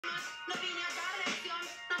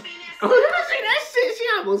Oh, you see that shit? She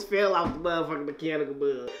almost fell off the motherfucking mechanical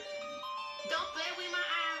bug. Don't play with my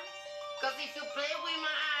eyes, cause if you play with my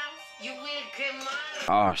eyes, you will get mad.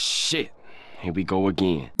 Oh shit. Here we go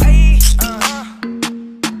again.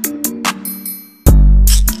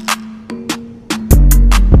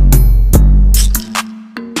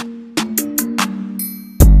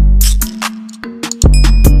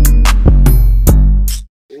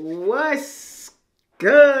 What's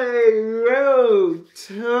good, road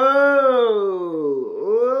oh,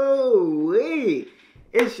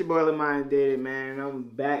 it's your boy LamontDidIt, man. I'm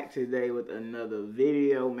back today with another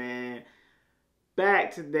video, man.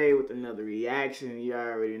 Back today with another reaction. You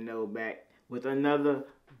already know, back with another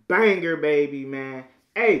banger, baby, man.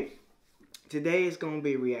 Hey, today is gonna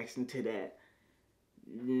be a reaction to that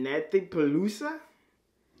Nathy Peluso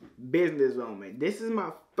businesswoman. This is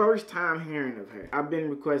my first time hearing of her. I've been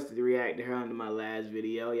requested to react to her under my last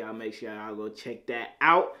video. Y'all make sure y'all go check that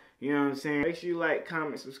out. You know what I'm saying? Make sure you like,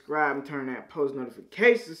 comment, subscribe, and turn that post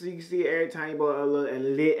notifications so you can see it every time you upload a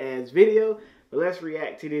lit ass video. But let's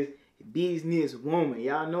react to this businesswoman.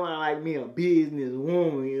 Y'all know I like me a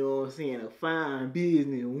businesswoman, you know what I'm saying? A fine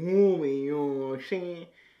businesswoman, you know what I'm saying?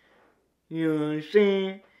 You know what I'm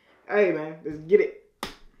saying? Hey man, let's get it.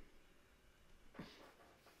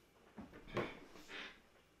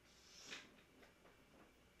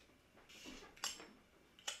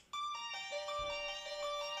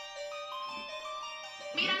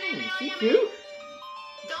 She cute.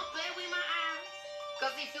 Don't play with my eyes,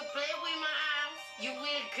 cause if you play with my eyes, you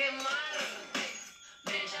will get mad.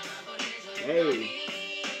 Hey.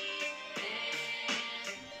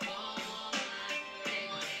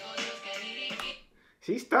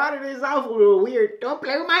 She started this off with a weird, don't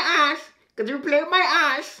play with my eyes, cause you play with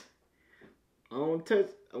my eyes. I don't touch,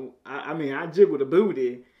 I mean, I jiggle the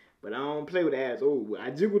booty, but I don't play with the ass. Oh, I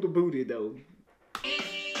jiggle the booty though.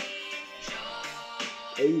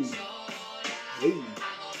 Hey. Hey.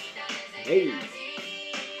 Hey.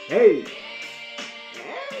 Hey.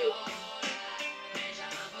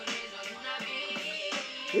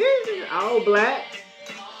 Hey. All black.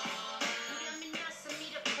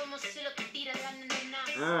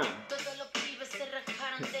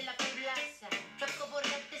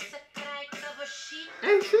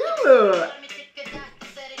 Hey, she look.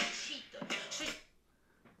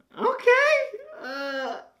 Okay.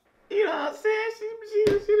 You know what I'm saying?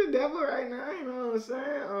 She the devil right now, you know what I'm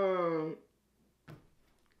saying?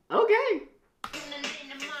 Okay.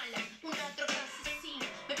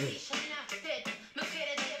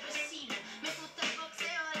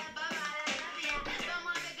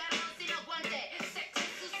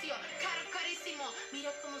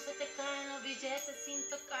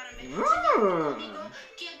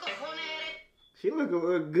 She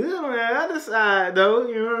looking good on that other side though,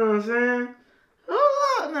 you know what I'm saying?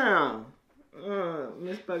 Hold up now.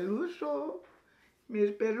 Miss Peluso. Miss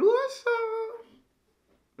Peluso.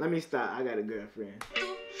 Let me stop. I got a girlfriend.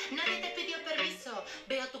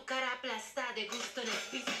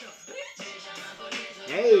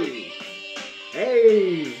 Hey.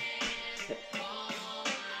 Hey.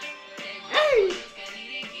 Hey.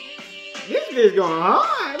 This bitch going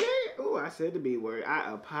hard, man. Oh, I said the B word.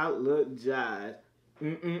 I apologize.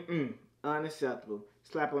 Unacceptable.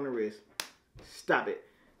 Slap on the wrist. Stop it.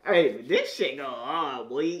 Hey, but this shit go hard,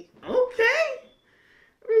 boy. Okay.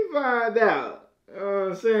 Let me find out. You know what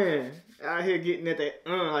I'm saying? Out here getting at that,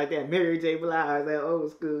 like that Mary J. Blige, that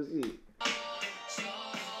old school shit.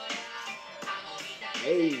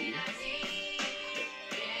 Hey.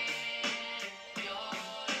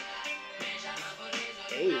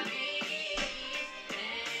 Hey.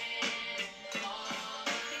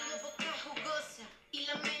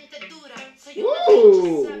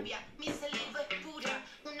 Ooh.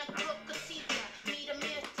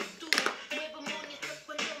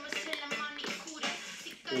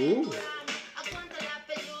 Ooh.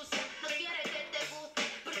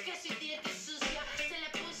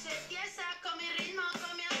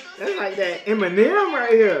 That's like that Eminem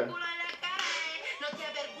right here.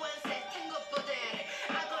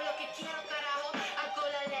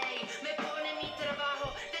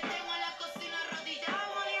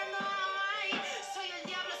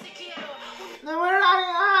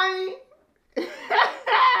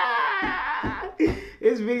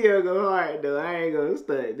 This video go hard though. I ain't gonna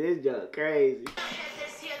stunt. This junk crazy.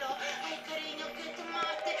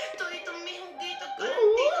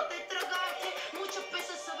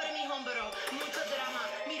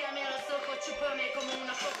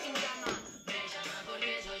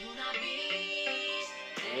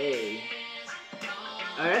 Hey.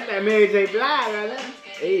 Oh, that's that Mary J. Blige right there.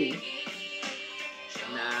 Hey.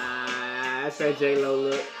 Nah. That's that J-Lo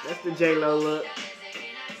look. That's the J-Lo look.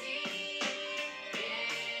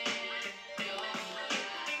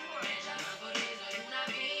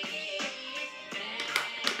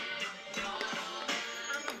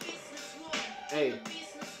 Hey.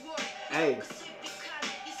 Hey.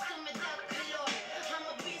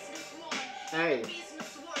 Hey.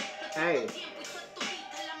 Hey.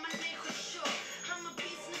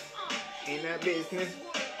 In that business.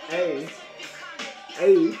 Hey.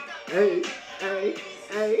 Hey. Hey. Hey.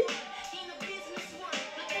 Hey.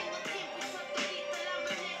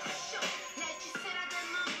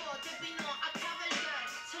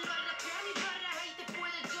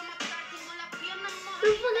 What the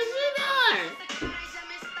fuck is she doing?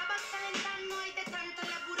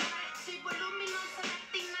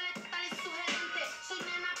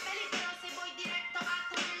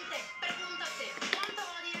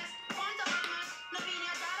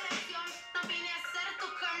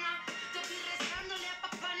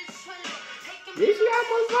 Did she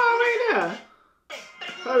almost fall right there?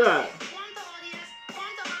 Hold up.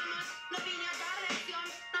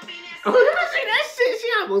 Oh, you see that shit? She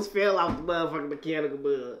almost fell off the motherfucking mechanical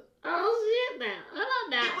bud. Oh shit now. Hold on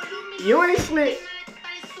now. You ain't slick.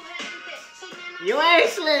 You ain't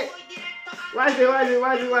slick. Watch this, watch this,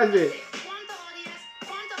 watch this, watch this.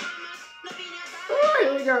 Oh,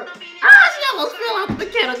 here we go. Ah, she almost fell off the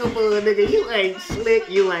mechanical bud, nigga. You ain't slick,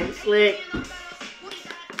 you ain't slick.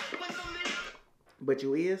 But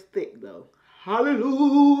you is thick though.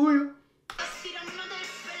 Hallelujah.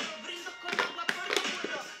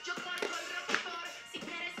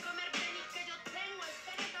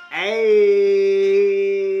 Hey,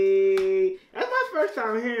 that's my first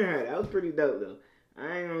time hearing her. That was pretty dope though.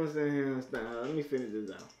 I ain't gonna sit here and stop. Let me finish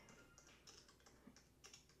this out.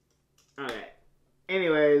 Alright.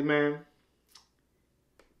 Anyways, man.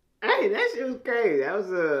 Hey, that shit was crazy. That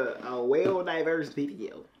was a well diverse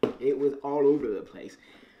video. It was all over the place.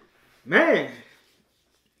 Man,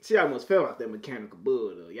 she almost fell off that mechanical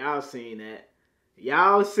bull though. Y'all seen that.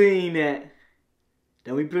 Y'all seen that.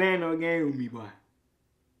 Don't be playing no game with me, boy.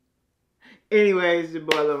 Anyways, your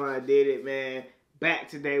boy LamontDidIt, man. Back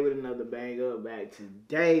today with another banger. Back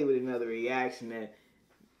today with another reaction that,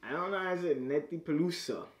 I don't know how to say it, Nathy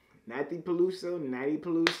Peluso. Nathy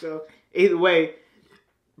Peluso. Either way,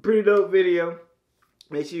 pretty dope video.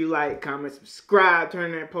 Make sure you like, comment, subscribe,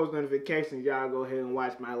 turn that post notifications. Y'all go ahead and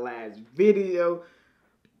watch my last video.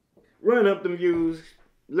 Run up them views.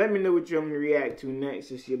 Let me know what you want me to react to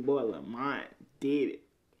next. It's your boy LamontDidIt.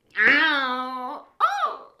 Ow!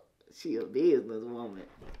 Oh! She a business woman.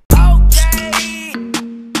 Okay!